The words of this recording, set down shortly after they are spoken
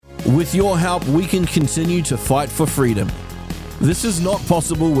With your help, we can continue to fight for freedom. This is not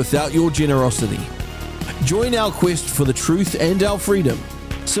possible without your generosity. Join our quest for the truth and our freedom.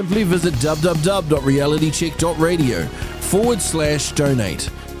 Simply visit www.realitycheck.radio/donate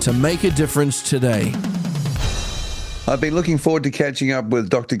to make a difference today. I've been looking forward to catching up with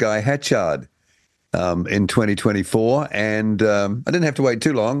Dr. Guy HATCHARD in 2024, and I didn't have to wait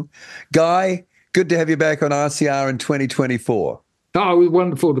too long. Guy, good to have you back on RCR in 2024. Oh, it was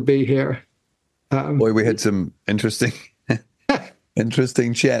wonderful to be here. Boy, we had some interesting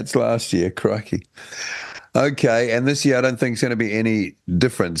chats last year, crikey. Okay, and this year I don't think it's going to be any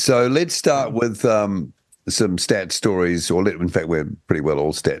different. So let's start with some stat stories, in fact, we're pretty well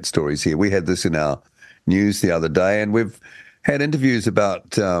all stat stories here. We had this in our news the other day, and we've had interviews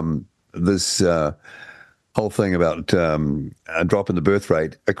about this whole thing about a drop in the birth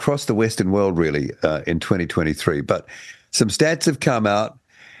rate across the Western world, really, in 2023. But some stats have come out.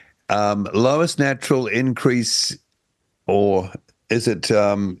 Lowest natural increase, or is it,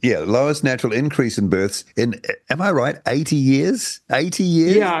 lowest natural increase in births in, am I right, 80 years? 80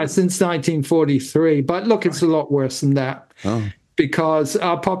 years? Yeah, since 1943. But look, it's a lot worse than that because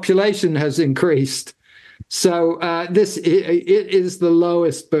our population has increased. So it is the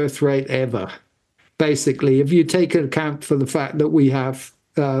lowest birth rate ever, basically, if you take into account for the fact that we have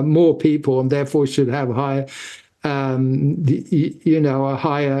more people and therefore should have higher a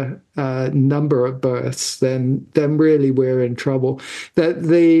higher number of births, then really we're in trouble.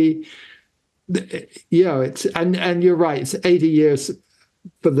 It's and you're right. It's 80 years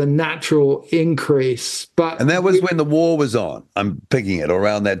for the natural increase, and that was when the war was on. I'm picking it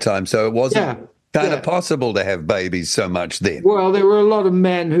around that time, so it wasn't kind of possible to have babies so much then. Well, there were a lot of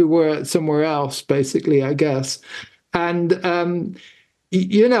men who were somewhere else, basically, I guess, and.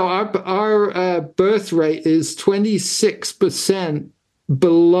 Our birth rate is 26%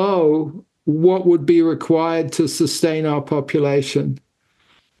 below what would be required to sustain our population.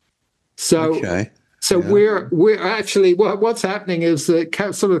 So, we're actually what's happening is the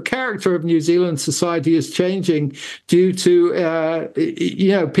sort of character of New Zealand society is changing due to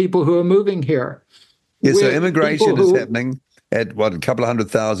people who are moving here. Yeah, so immigration is happening at a couple of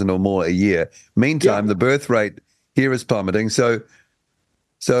 100,000 or more a year. Meantime, the birth rate here is plummeting.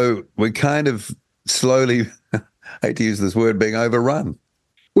 So we're kind of slowly, I hate to use this word, being overrun.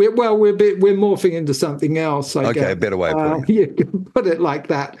 We're morphing into something else. I guess. A better way of putting it. You can put it like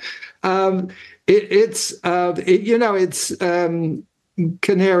that. It's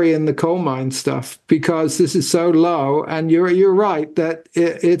canary in the coal mine stuff because this is so low, and you're right that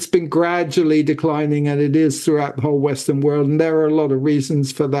it's been gradually declining, and it is throughout the whole Western world, and there are a lot of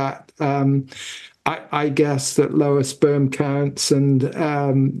reasons for that. I guess that lower sperm counts and,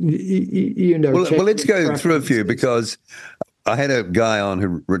 Well, let's go through a few, because I had a guy on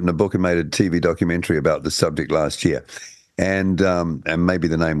who'd written a book and made a TV documentary about this subject last year. And maybe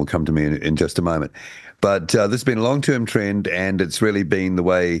the name will come to me in just a moment. But this has been a long-term trend, and it's really been the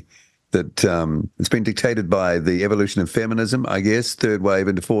way that it's been dictated by the evolution of feminism, I guess, third wave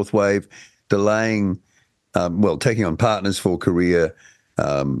into fourth wave, delaying, taking on partners for career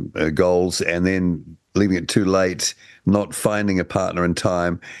goals, and then leaving it too late, not finding a partner in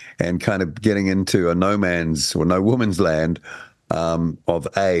time, and kind of getting into a no man's or no woman's land of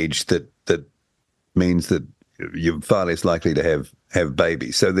age that means that you're far less likely to have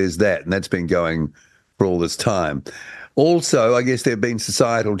babies. So there's that, and that's been going for all this time. Also, I guess there have been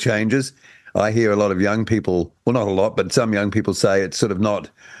societal changes. I hear a lot of young people, well, not a lot, but some young people say it's sort of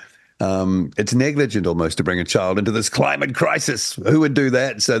not it's negligent almost to bring a child into this climate crisis. Who would do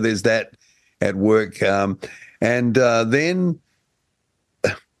that? So there's that at work. And then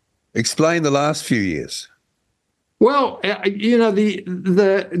explain the last few years. Well,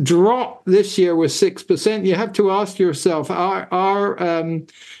 the drop this year was 6%. You have to ask yourself, have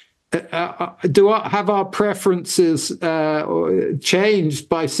our preferences changed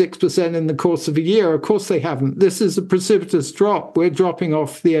by 6% in the course of a year? Of course they haven't. This is a precipitous drop. We're dropping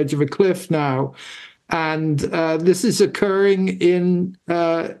off the edge of a cliff now. And this is occurring in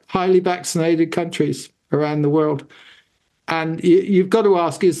highly vaccinated countries around the world. And you've got to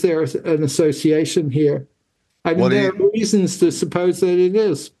ask, is there an association here? I mean, there are reasons to suppose that it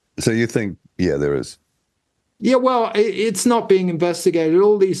is. So you think, there is? Yeah, well, it's not being investigated.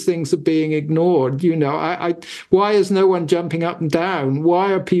 All these things are being ignored. Why is no one jumping up and down?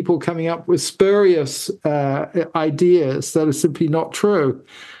 Why are people coming up with spurious ideas that are simply not true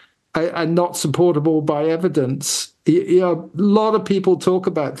and not supportable by evidence? A lot of people talk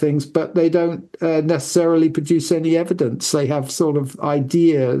about things, but they don't necessarily produce any evidence. They have sort of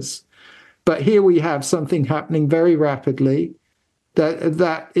ideas. But here we have something happening very rapidly.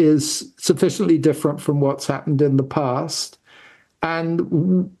 that is sufficiently different from what's happened in the past.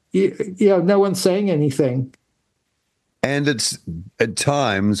 And, no one's saying anything. And it's at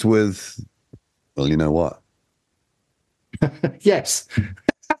times with, well, you know what? Yes.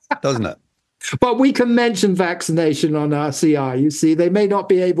 Doesn't it? But we can mention vaccination on RCI. You see, they may not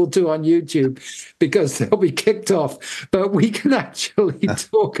be able to on YouTube because they'll be kicked off, but we can actually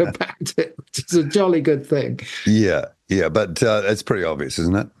talk about it, which is a jolly good thing. Yeah, but it's pretty obvious,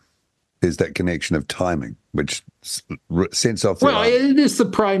 isn't it? There's that connection of timing, which sends off. Well, it is the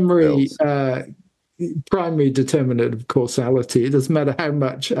primary determinant of causality. It doesn't matter how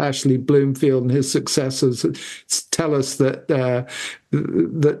much Ashley Bloomfield and his successors tell us that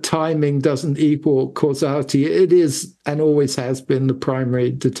that timing doesn't equal causality. It is and always has been the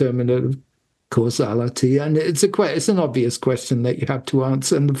primary determinant of causality, and it's an obvious question that you have to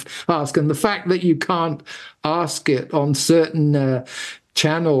answer and ask. And the fact that you can't ask it on certain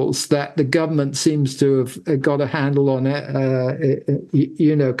channels that the government seems to have got a handle on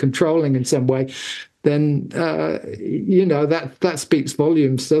it, controlling in some way, then, that speaks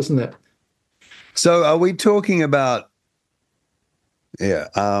volumes, doesn't it? So are we talking about,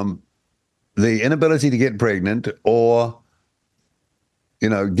 the inability to get pregnant or,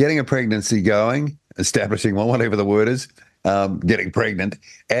 getting a pregnancy going, establishing one, whatever the word is, getting pregnant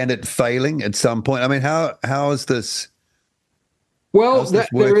and it failing at some point? I mean, how is this? Well,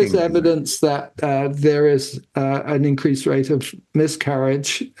 there is evidence that there is an increased rate of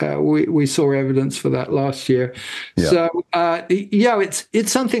miscarriage. We saw evidence for that last year. Yeah. So,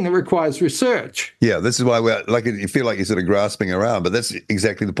 it's something that requires research. Yeah, this is why you feel like you're sort of grasping around, but that's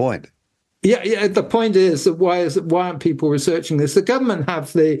exactly the point. Yeah. The point is that why aren't people researching this? The government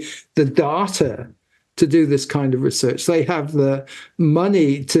have the data to do this kind of research. They have the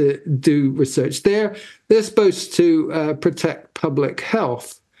money to do research. They're supposed to protect public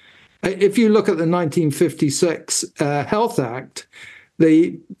health. If you look at the 1956 Health Act,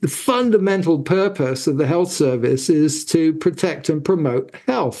 the fundamental purpose of the health service is to protect and promote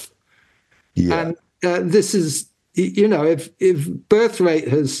health. Yeah. And this is, if birth rate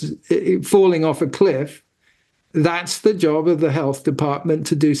has falling off a cliff, that's the job of the health department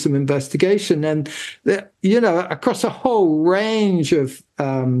to do some investigation. And, across a whole range of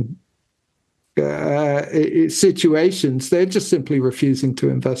situations, they're just simply refusing to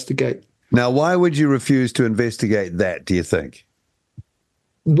investigate. Now, why would you refuse to investigate that, do you think?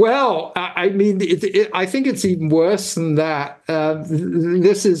 Well, I mean, I think it's even worse than that.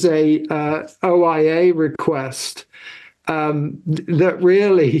 This is a OIA request that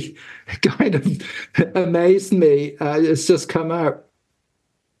really kind of amazed me. It's just come out.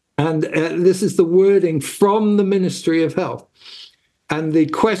 And this is the wording from the Ministry of Health. And the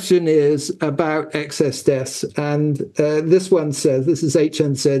question is about excess deaths. And this one says, this is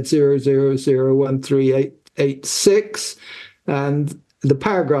HNZ 0001386. And the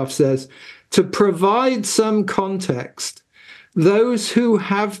paragraph says, to provide some context, those who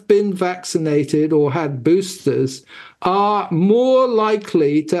have been vaccinated or had boosters are more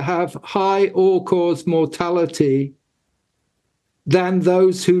likely to have high all-cause mortality than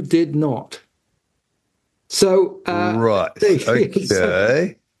those who did not. So, right.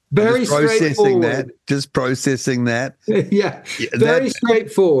 Okay. Very straightforward. Just processing that. Yeah. Very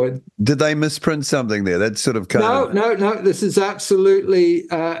straightforward. Did they misprint something there? That's sort of No. This is absolutely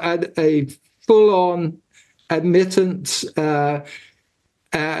a full-on admittance that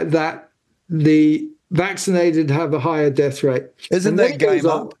the vaccinated have a higher death rate. Isn't that game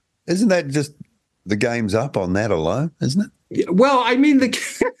up? Isn't that just the game's up on that alone, isn't it? Well, I mean,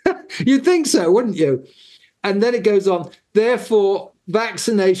 you'd think so, wouldn't you? And then it goes on. Therefore,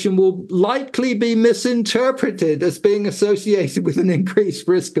 vaccination will likely be misinterpreted as being associated with an increased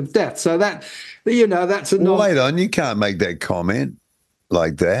risk of death. So that, that's a wait on, you can't make that comment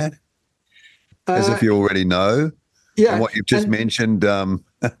like that, as if you already know. Yeah, and what you've just mentioned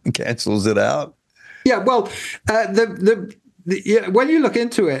cancels it out. Yeah, well, when you look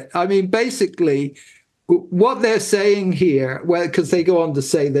into it, I mean, basically, what they're saying here, well, because they go on to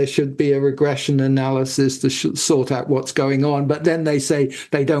say there should be a regression analysis to sort out what's going on, but then they say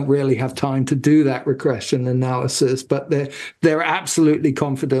they don't really have time to do that regression analysis, but they're absolutely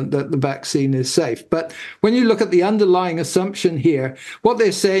confident that the vaccine is safe. But when you look at the underlying assumption here, what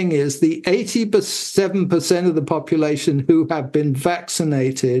they're saying is the 87% of the population who have been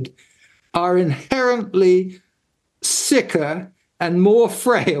vaccinated are inherently sicker and more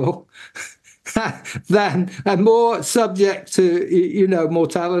frail and more subject to,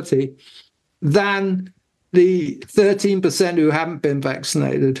 mortality than the 13% who haven't been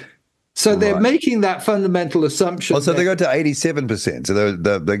vaccinated. So they're making that fundamental assumption. So they got to 87%. So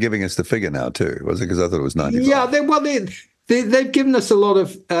they're giving us the figure now too, was it? Because I thought it was 95. Yeah, they've given us a lot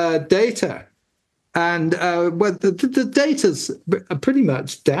of data, and the data's pretty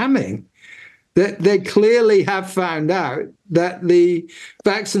much damning. They clearly have found out that the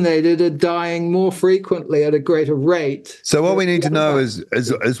vaccinated are dying more frequently at a greater rate. So what we need to know is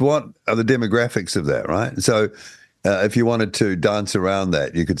what are the demographics of that, right? So if you wanted to dance around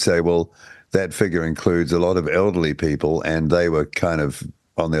that, you could say, well, that figure includes a lot of elderly people, and they were kind of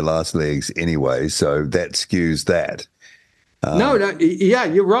on their last legs anyway, so that skews that. Yeah,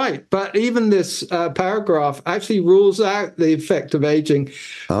 you're right. But even this paragraph actually rules out the effect of aging.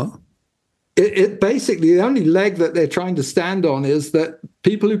 Oh. It basically, the only leg that they're trying to stand on is that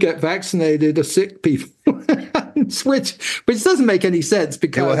people who get vaccinated are sick people, which doesn't make any sense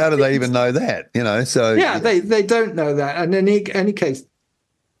because... Yeah, well, how do they even know that? So... Yeah, they don't know that. And in any case,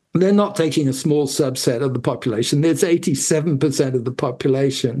 they're not taking a small subset of the population. It's 87% of the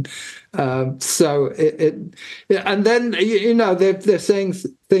population. And then, they're saying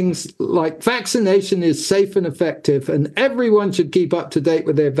things like vaccination is safe and effective, and everyone should keep up to date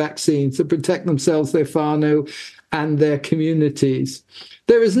with their vaccines to protect themselves, their whānau, and their communities.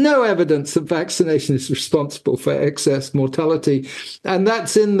 There is no evidence that vaccination is responsible for excess mortality. And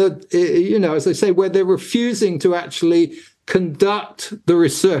that's in as I say, where they're refusing to actually conduct the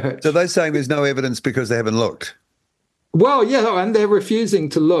research. So they're saying there's no evidence because they haven't looked. Well, yeah, and they're refusing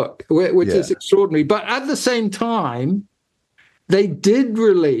to look, which is extraordinary. But at the same time, they did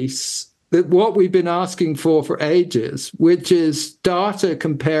release what we've been asking for ages, which is data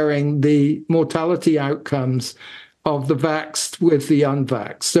comparing the mortality outcomes of the vaxxed with the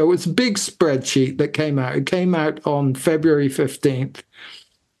unvaxxed. So it's a big spreadsheet that came out. It came out on February 15th.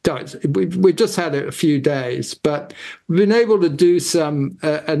 We just had it a few days, but we've been able to do some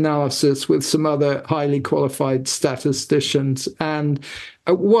analysis with some other highly qualified statisticians. And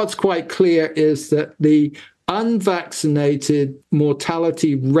what's quite clear is that the unvaccinated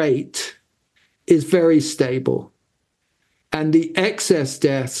mortality rate is very stable. And the excess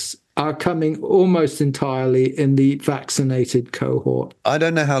deaths are coming almost entirely in the vaccinated cohort. I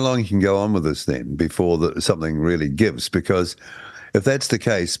don't know how long you can go on with this then before something really gives, because if that's the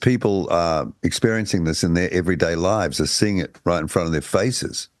case, people are experiencing this in their everyday lives, are seeing it right in front of their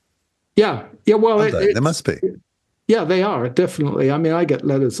faces. Yeah. Well, there must be. Yeah, they are, definitely. I mean, I get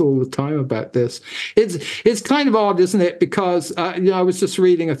letters all the time about this. It's kind of odd, isn't it? Because I was just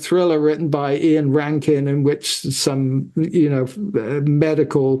reading a thriller written by Ian Rankin in which some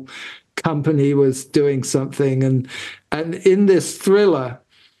medical company was doing something, and in this thriller,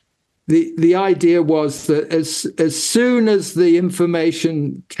 the idea was that as soon as the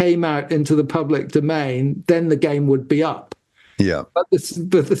information came out into the public domain, then the game would be up. Yeah. But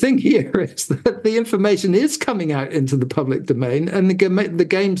the thing here is that the information is coming out into the public domain, and the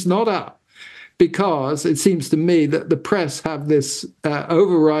game's not up, because it seems to me that the press have this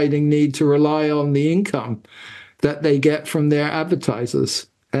overriding need to rely on the income that they get from their advertisers.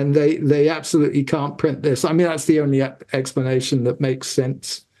 And they absolutely can't print this. I mean, that's the only explanation that makes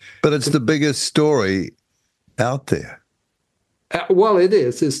sense. But it's the biggest story out there. Well, it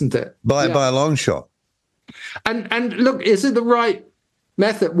is, isn't it? By a long shot. And look, is it the right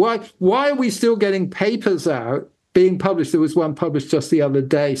method? Why are we still getting papers out being published? There was one published just the other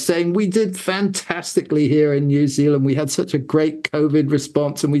day saying we did fantastically here in New Zealand. We had such a great COVID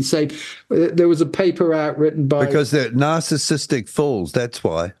response. And we say there was a paper out written by... Because they're narcissistic fools, that's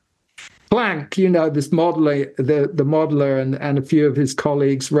why. Planck, this modeler, the modeler and a few of his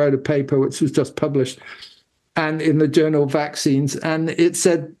colleagues wrote a paper which was just published and in the journal Vaccines, and it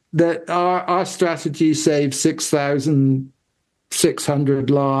said that our strategy saved 6,600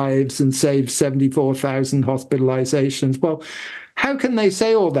 lives and saved 74,000 hospitalizations. Well, how can they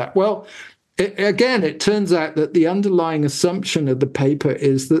say all that? Well, it turns out that the underlying assumption of the paper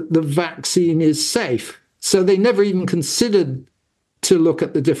is that the vaccine is safe. So they never even considered to look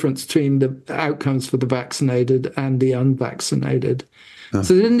at the difference between the outcomes for the vaccinated and the unvaccinated. Oh.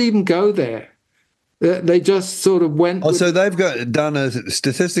 So they didn't even go there. They just sort of went... So they've done a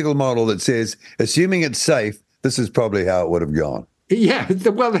statistical model that says, assuming it's safe, this is probably how it would have gone. Yeah,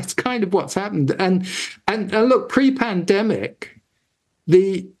 well, that's kind of what's happened. And look, pre-pandemic,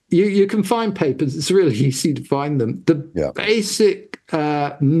 you can find papers. It's really easy to find them. The basic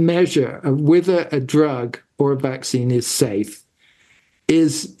measure of whether a drug or a vaccine is safe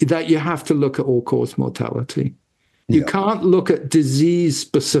is that you have to look at all-cause mortality. You can't look at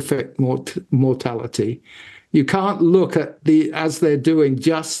disease-specific mortality. You can't look at as they're doing,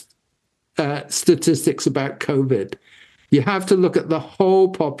 just statistics about COVID. You have to look at the whole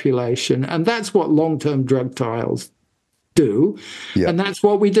population, and that's what long-term drug trials do. Yeah. And that's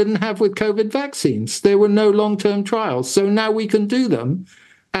what we didn't have with COVID vaccines. There were no long-term trials. So now we can do them.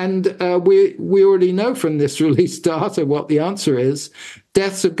 And we already know from this released data what the answer is.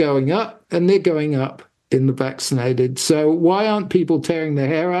 Deaths are going up, and they're going up in the vaccinated. So why aren't people tearing their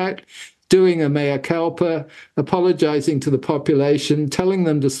hair out, doing a mea culpa, apologizing to the population, telling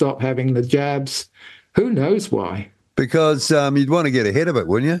them to stop having the jabs? Who knows why? Because you'd want to get ahead of it,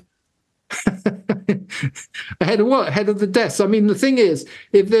 wouldn't you? Ahead of what? Ahead of the deaths. I mean, the thing is,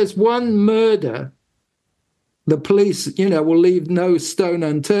 if there's one murder, the police, will leave no stone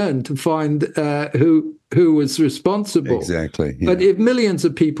unturned to find who was responsible. Exactly. Yeah. But if millions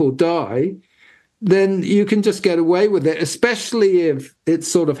of people die, then you can just get away with it, especially if it's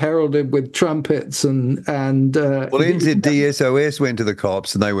sort of heralded with trumpets and. Well, NZDSOS went to the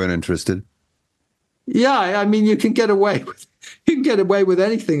cops and they weren't interested. Yeah, I mean, you can get away with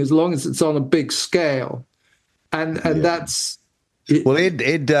anything as long as it's on a big scale, and that's. Well,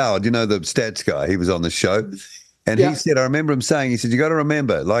 Ed Dowd, the stats guy, he was on the show, and he said, I remember him saying, he said, you got to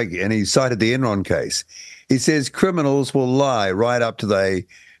remember, and he cited the Enron case. He says criminals will lie right up to they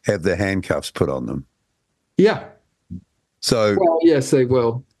have their handcuffs put on them. Yeah. So. Well, yes, they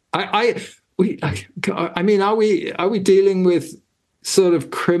will. I mean, are we dealing with sort of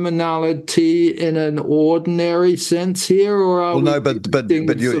criminality in an ordinary sense here, or are no, but you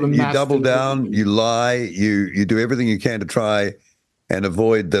double down, you lie, you do everything you can to try and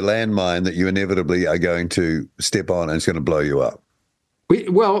avoid the landmine that you inevitably are going to step on, and it's going to blow you up.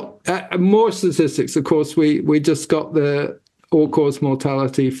 More statistics. Of course, we just got the all-cause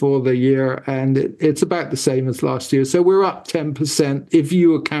mortality for the year, and it's about the same as last year. So we're up 10% if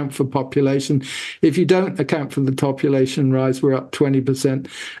you account for population. If you don't account for the population rise, we're up 20%.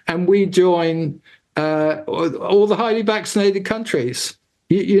 And we join all the highly vaccinated countries.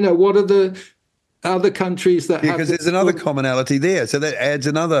 What are the other countries that have... Because there's another commonality there. So that adds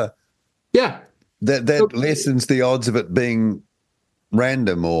another... Yeah. That lessens the odds of it being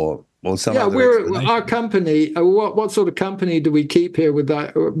random or some other our company. What sort of company do we keep here with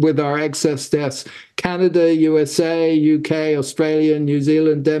our excess deaths? Canada, USA, UK, Australia, New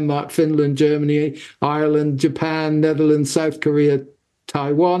Zealand, Denmark, Finland, Germany, Ireland, Japan, Netherlands, South Korea,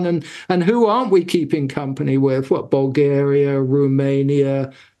 Taiwan, and who aren't we keeping company with? Bulgaria,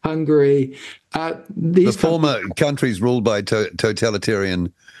 Romania, Hungary. The former countries ruled by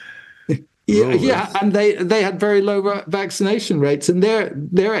totalitarian. Yeah, and they had very low vaccination rates, and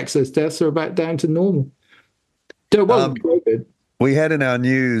their excess deaths are about down to normal. There wasn't COVID. We had in our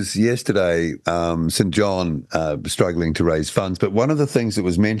news yesterday St. John struggling to raise funds, but one of the things that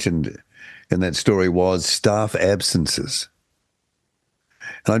was mentioned in that story was staff absences.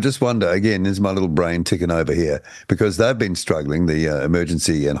 And I just wonder, again, is my little brain ticking over here, because they've been struggling, the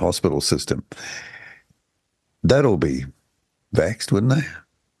emergency and hospital system. They'd all be vaxxed, wouldn't they?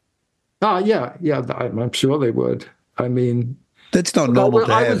 Oh, yeah, I'm sure they would. I mean... That's not normal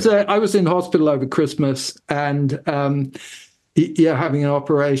to have. I was in hospital over Christmas and, having an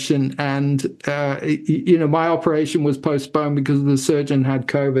operation. And, my operation was postponed because the surgeon had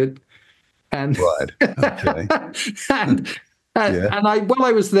COVID. And, right, okay. and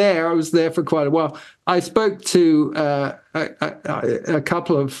I was there for quite a while. I spoke to a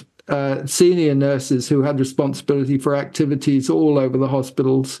couple of senior nurses who had responsibility for activities all over the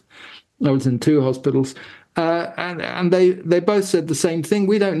hospitals. I was in 2 hospitals, and they both said the same thing.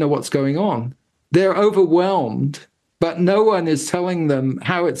 We don't know what's going on. They're overwhelmed, but no one is telling them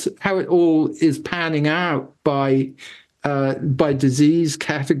how it all is panning out by disease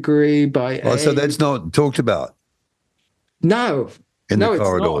category, by age. So that's not talked about. No, in the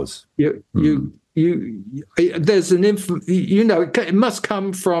corridors. There's it must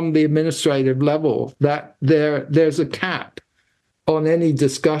come from the administrative level that there's a cap on any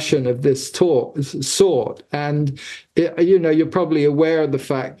discussion of this sort. And, you're probably aware of the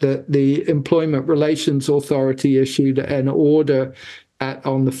fact that the Employment Relations Authority issued an order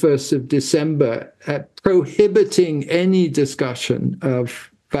on the 1st of December prohibiting any discussion of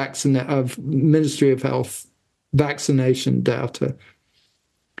Ministry of Health vaccination data.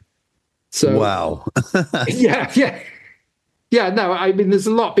 So, wow. Yeah, no, I mean, there's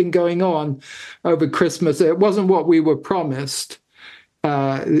a lot been going on over Christmas. It wasn't what we were promised.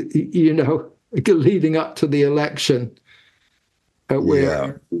 Leading up to the election,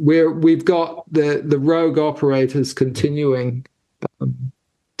 we've got the rogue operators continuing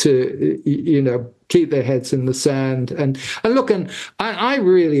to keep their heads in the sand. And look, and I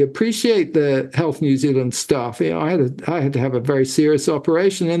really appreciate the Health New Zealand staff. I had to have a very serious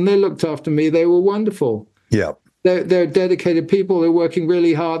operation, and they looked after me. They were wonderful. Yeah. They're dedicated people. They're working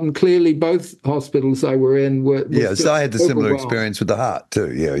really hard, and clearly both hospitals I were in were so I had the similar experience with the heart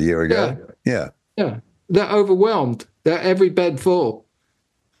too. Yeah, a year ago. Yeah. They're overwhelmed. They're every bed full,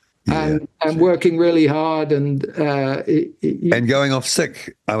 and working really hard, and going off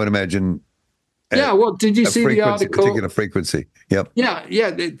sick, I would imagine. Yeah, well, did you see the article? Particular frequency. Yep.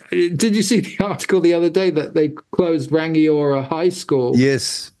 Yeah. Did you see the article the other day that they closed Rangiora High School?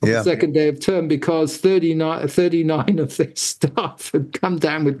 Yes. On the second day of term because 39 of their staff had come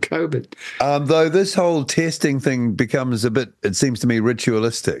down with COVID. Though this whole testing thing becomes a bit, it seems to me,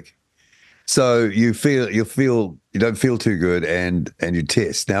 ritualistic. So you don't feel too good, and you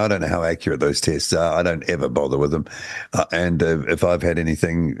test. Now I don't know how accurate those tests are. I don't ever bother with them. And if I've had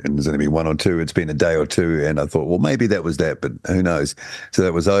anything, and there's only been one or two, it's been a day or two, and I thought, well, maybe that was that, but who knows? So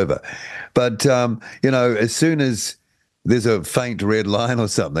that was over. But as soon as there's a faint red line or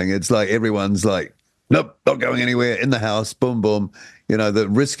something, it's like everyone's like, nope, not going anywhere, in the house, boom, boom. The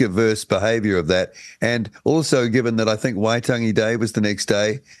risk-averse behavior of that, and also given that I think Waitangi Day was the next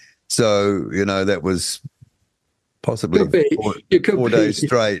day. So, that was possibly 4 days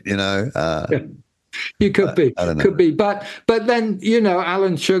straight, You could be. I don't know. Could be. But then,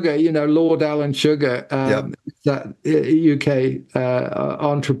 Alan Sugar, Lord Alan Sugar, that UK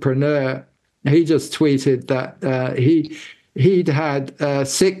entrepreneur, he just tweeted that he'd had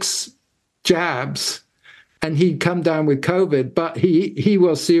 6 jabs and he'd come down with COVID, but he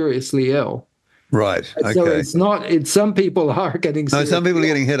was seriously ill. Right. Okay. So some people are getting sick. No, some people are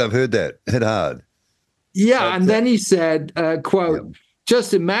getting hit. I've heard that. Hit hard. Yeah. And then he said, quote,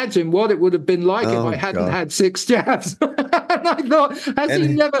 just imagine what it would have been like if I hadn't had 6 jabs. And I thought, has he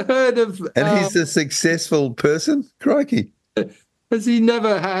never heard of... And he's a successful person? Crikey. Has he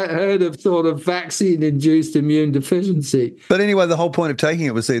never heard of sort of vaccine-induced immune deficiency? But anyway, the whole point of taking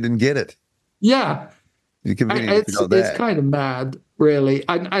it was so he didn't get it. Yeah. It's kind of mad, really.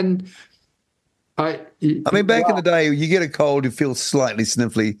 I mean, back in the day, you get a cold, you feel slightly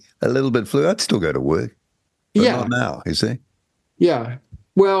sniffly, a little bit flu, I'd still go to work. But not now, you see? Yeah.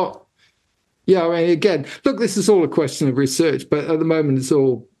 Well, I mean, again, look, this is all a question of research, but at the moment it's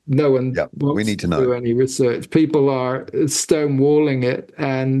all no one wants to do any research. People are stonewalling it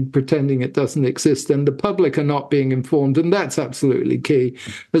and pretending it doesn't exist, and the public are not being informed, and that's absolutely key.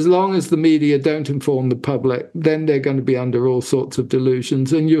 As long as the media don't inform the public, then they're going to be under all sorts of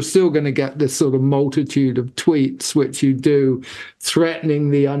delusions, and you're still going to get this sort of multitude of tweets which you do threatening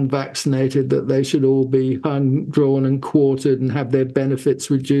the unvaccinated that they should all be hung, drawn and quartered and have their benefits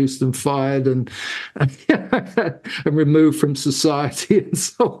reduced and fired and removed from society and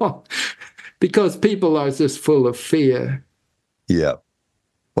so on, because people are just full of fear. Yeah.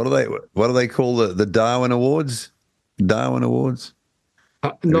 What do they call the Darwin Awards? Darwin Awards?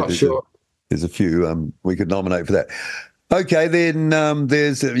 Not sure. There's a few we could nominate for that. Okay, then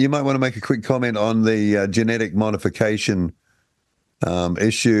you might want to make a quick comment on the genetic modification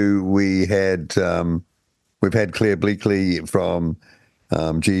issue. We've had Claire Bleakley from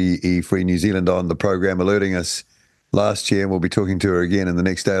GE Free New Zealand on the program, alerting us last year, and we'll be talking to her again in the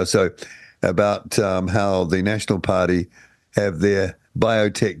next day or so about how the National Party have their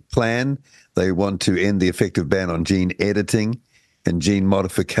biotech plan. They want to end the effective ban on gene editing and gene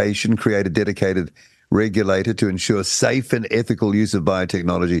modification, create a dedicated regulator to ensure safe and ethical use of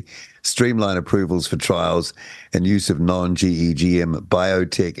biotechnology, streamline approvals for trials and use of non-GE GM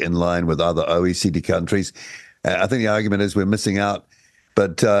biotech in line with other OECD countries. I think the argument is we're missing out,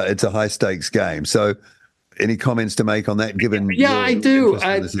 but it's a high-stakes game. So any comments to make on that, given I do.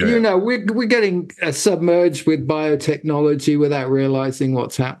 We're getting submerged with biotechnology without realizing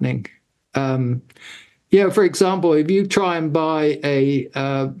what's happening. For example, if you try and buy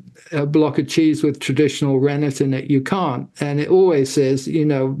a block of cheese with traditional rennet in it, you can't. And it always says,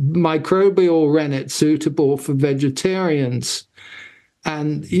 microbial rennet suitable for vegetarians.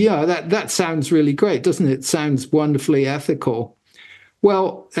 And that sounds really great, doesn't it? It sounds wonderfully ethical.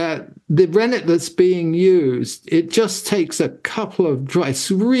 Well, the rennet that's being used, it just takes a couple of drops. It's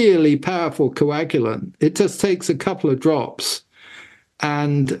really powerful coagulant. It just takes a couple of drops,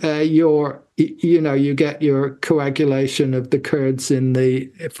 and you get your coagulation of the curds from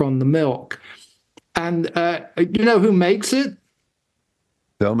the milk. And you know who makes it?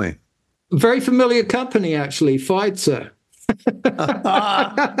 Tell me. Very familiar company, actually, Pfizer.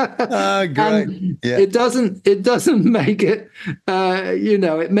 Great. Yeah. It doesn't make it,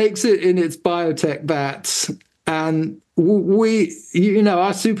 it makes it in its biotech vats. And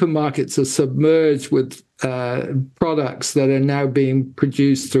our supermarkets are submerged with products that are now being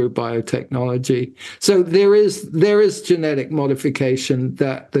produced through biotechnology. So there is genetic modification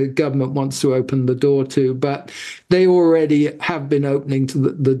that the government wants to open the door to, but they already have been opening to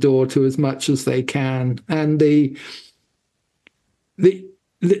the door to as much as they can. And even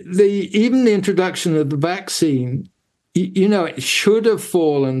the introduction of the vaccine, it should have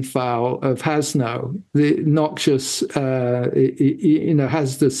fallen foul of HASNO, the noxious,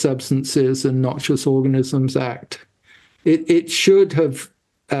 hazardous substances and noxious organisms act. It should have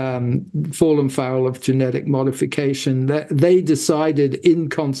fallen foul of genetic modification. That they decided in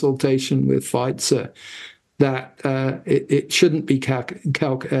consultation with Pfizer that it shouldn't be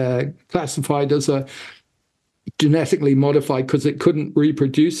classified as a genetically modified because it couldn't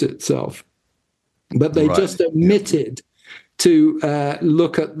reproduce itself. But they just omitted to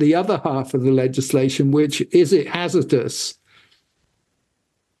look at the other half of the legislation, which is it hazardous?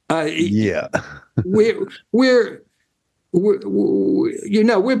 We're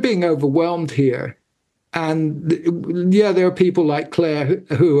being overwhelmed here, and there are people like Claire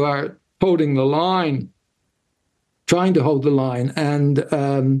who are holding the line, trying to hold the line, and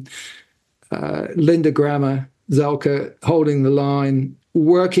Linda Grammer Zelka holding the line,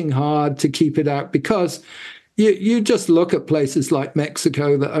 working hard to keep it out, because you just look at places like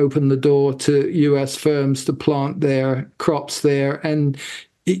Mexico that open the door to U.S. firms to plant their crops there, and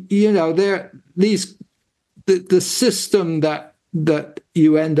the system that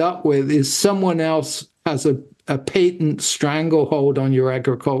you end up with is someone else has a patent stranglehold on your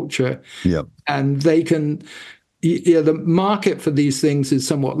agriculture, and they can. The market for these things is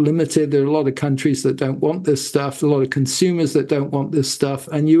somewhat limited. There are a lot of countries that don't want this stuff, a lot of consumers that don't want this stuff,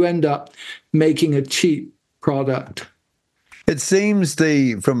 and you end up making a cheap product. It seems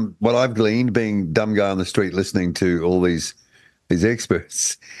from what I've gleaned, being dumb guy on the street listening to all these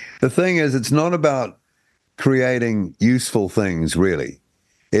experts, the thing is, it's not about creating useful things, really.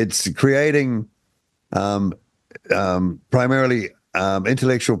 It's creating primarily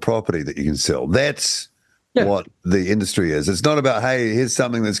intellectual property that you can sell. That's what the industry is. It's not about, hey, here's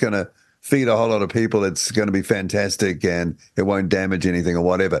something that's going to feed a whole lot of people. It's going to be fantastic and it won't damage anything or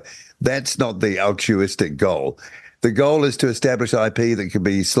whatever. That's not the altruistic goal. The goal is to establish IP that can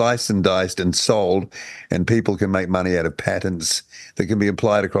be sliced and diced and sold, and people can make money out of patents that can be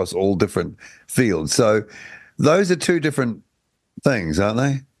applied across all different fields. So those are two different things, aren't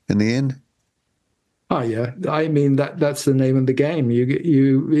they, in the end? Oh yeah, I mean that's the name of the game.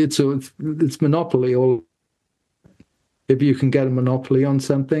 It's monopoly, or if you can get a monopoly on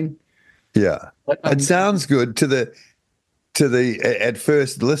something. Yeah, it sounds good to the at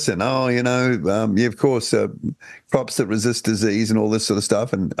first listen. Of course, crops that resist disease and all this sort of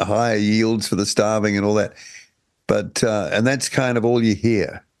stuff, and higher yields for the starving and all that. But and that's kind of all you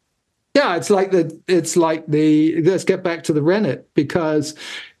hear. Yeah, it's like let's get back to the rennet, because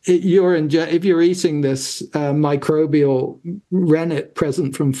if you're eating this microbial rennet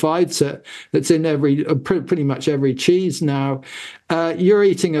present from Pfizer that's in pretty much every cheese now, you're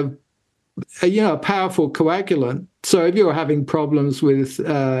eating a powerful coagulant. So if you're having problems with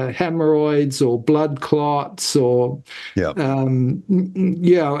hemorrhoids or blood clots or any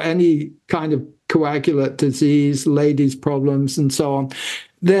kind of coagulate disease, ladies' problems and so on,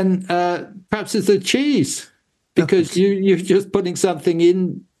 then perhaps it's a cheese, because you're just putting something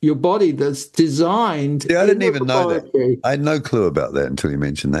in your body that's designed. Yeah, I didn't even know that. I had no clue about that until you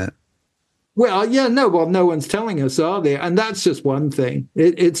mentioned that. Well, no one's telling us, are they? And that's just one thing.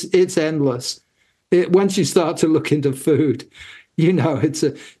 It's endless. Once you start to look into food, it's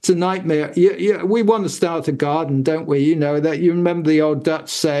a nightmare. We want to start a garden, don't we? You remember the old Dutch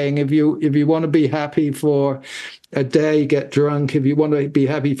saying, if you want to be happy for a day, get drunk. If you want to be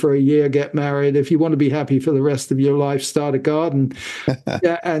happy for a year, get married. If you want to be happy for the rest of your life, start a garden. We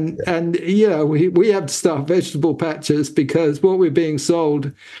have to start vegetable patches, because what we're being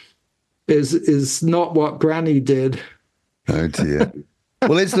sold is not what Granny did. Oh dear.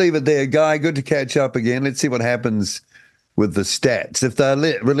 Well, let's leave it there, Guy. Good to catch up again. Let's see what happens with the stats. If they're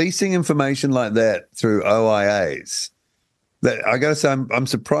releasing information like that through OIAs, I got to say, I'm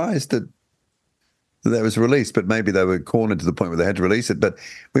surprised that was released, but maybe they were cornered to the point where they had to release it. But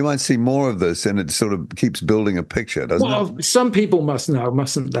we might see more of this, and it sort of keeps building a picture, doesn't it? Well, some people must know,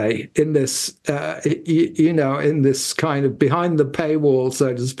 mustn't they, in this, in this kind of behind the paywall,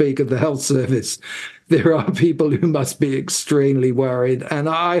 so to speak, of the health service. There are people who must be extremely worried. And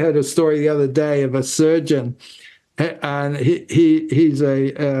I heard a story the other day of a surgeon, and he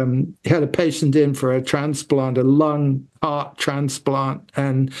had a patient in for a transplant, a lung heart transplant,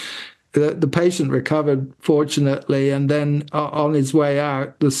 and The patient recovered, fortunately, and then on his way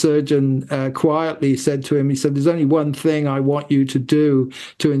out, the surgeon quietly said to him, he said, "There's only one thing I want you to do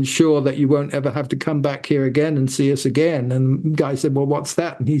to ensure that you won't ever have to come back here again and see us again." And the guy said, "Well, what's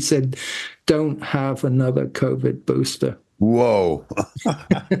that?" And he said, "Don't have another COVID booster." Whoa.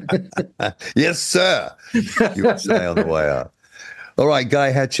 Yes, sir. You would say on the way out. All right,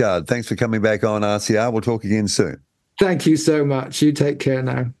 Guy Hatchard, thanks for coming back on RCR. We'll talk again soon. Thank you so much. You take care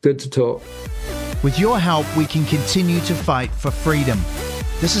now. Good to talk. With your help, we can continue to fight for freedom.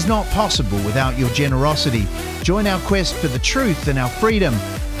 This is not possible without your generosity. Join our quest for the truth and our freedom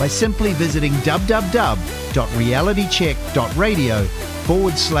by simply visiting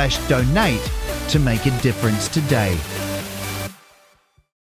www.realitycheck.radio/donate to make a difference today.